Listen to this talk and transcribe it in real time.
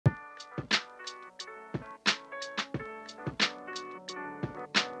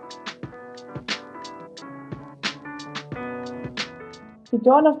The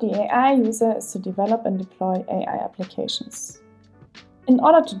goal of the AI user is to develop and deploy AI applications. In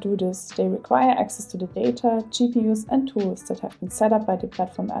order to do this, they require access to the data, GPUs and tools that have been set up by the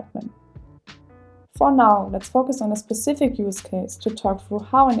platform admin. For now, let's focus on a specific use case to talk through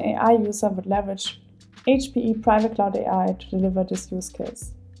how an AI user would leverage HPE Private Cloud AI to deliver this use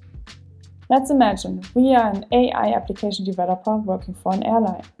case. Let's imagine we are an AI application developer working for an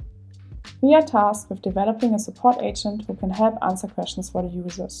airline. We are tasked with developing a support agent who can help answer questions for the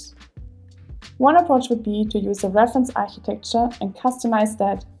users. One approach would be to use a reference architecture and customize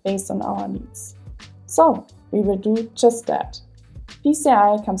that based on our needs. So, we will do just that.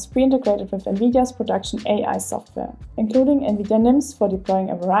 PCI comes pre-integrated with NVIDIA's production AI software, including NVIDIA NIMs for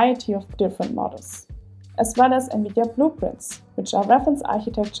deploying a variety of different models, as well as NVIDIA blueprints, which are reference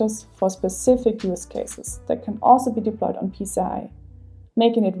architectures for specific use cases that can also be deployed on PCI,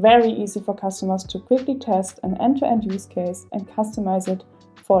 making it very easy for customers to quickly test an end-to-end use case and customize it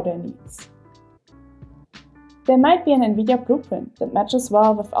for their needs. There might be an NVIDIA blueprint that matches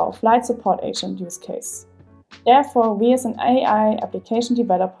well with our flight support agent use case. Therefore, we as an AI application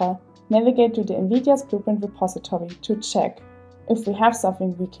developer navigate to the NVIDIA's blueprint repository to check if we have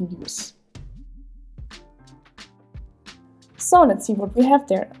something we can use. So let's see what we have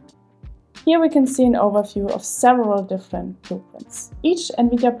there. Here we can see an overview of several different blueprints. Each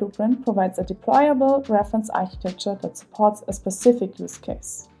NVIDIA blueprint provides a deployable reference architecture that supports a specific use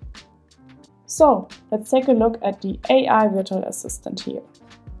case. So let's take a look at the AI virtual assistant here.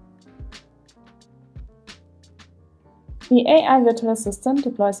 The AI virtual assistant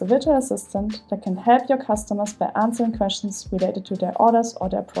deploys a virtual assistant that can help your customers by answering questions related to their orders or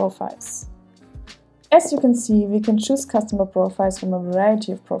their profiles. As you can see, we can choose customer profiles from a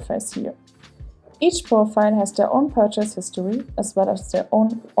variety of profiles here. Each profile has their own purchase history as well as their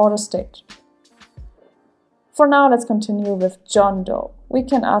own order state. For now, let's continue with John Doe. We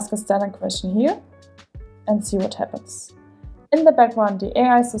can ask a standard question here and see what happens. In the background, the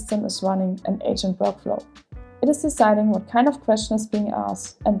AI system is running an agent workflow. It is deciding what kind of question is being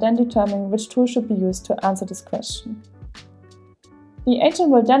asked and then determining which tool should be used to answer this question. The agent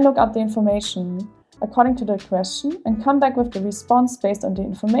will then look up the information according to the question and come back with the response based on the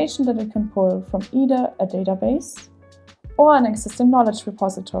information that it can pull from either a database or an existing knowledge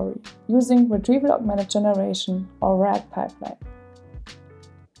repository using retrieval augmented generation or RAG pipeline.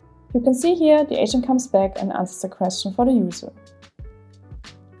 You can see here the agent comes back and answers the question for the user.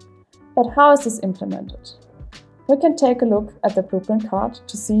 But how is this implemented? We can take a look at the blueprint card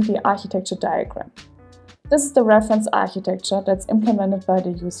to see the architecture diagram. This is the reference architecture that's implemented by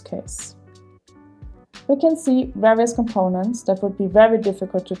the use case. We can see various components that would be very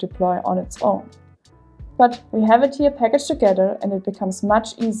difficult to deploy on its own. But we have it here packaged together and it becomes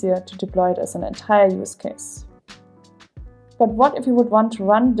much easier to deploy it as an entire use case. But what if we would want to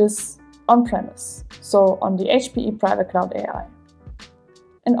run this on-premise, so on the HPE Private Cloud AI?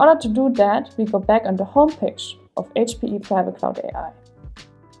 In order to do that, we go back on the home page of HPE Private Cloud AI.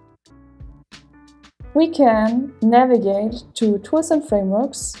 We can navigate to Tools and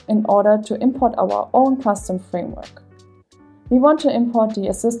Frameworks in order to import our own custom framework. We want to import the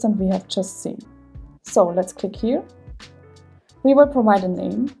assistant we have just seen. So let's click here. We will provide a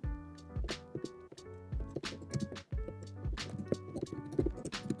name.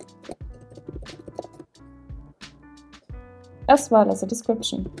 As well as a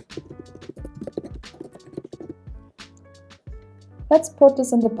description. Let's put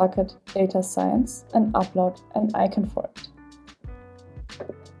this in the bucket Data Science and upload an icon for it.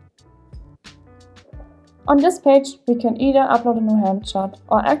 On this page, we can either upload a new Helm chart,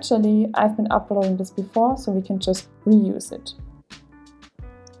 or actually I've been uploading this before, so we can just reuse it.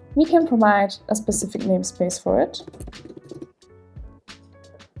 We can provide a specific namespace for it.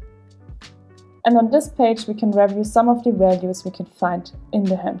 And on this page, we can review some of the values we can find in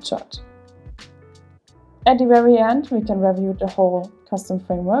the Helm chart. At the very end, we can review the whole custom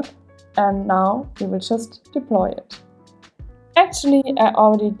framework, and now we will just deploy it. Actually, I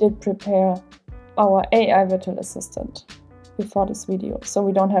already did prepare our AI virtual assistant before this video, so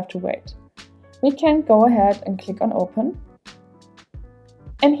we don't have to wait. We can go ahead and click on Open.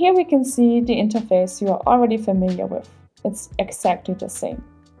 And here we can see the interface you are already familiar with. It's exactly the same.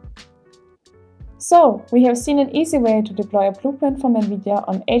 So, we have seen an easy way to deploy a blueprint from NVIDIA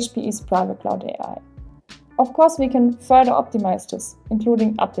on HPE's Private Cloud AI. Of course, we can further optimize this,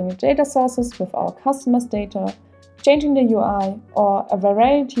 including updating data sources with our customers' data, changing the UI, or a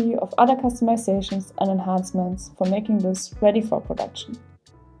variety of other customizations and enhancements for making this ready for production.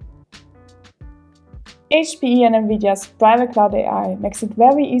 HPE and NVIDIA's private cloud AI makes it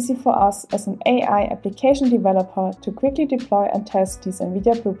very easy for us as an AI application developer to quickly deploy and test these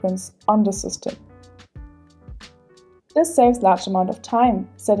NVIDIA blueprints on the system. This saves a large amount of time,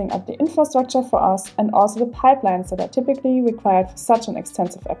 setting up the infrastructure for us and also the pipelines that are typically required for such an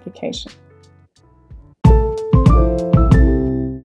extensive application.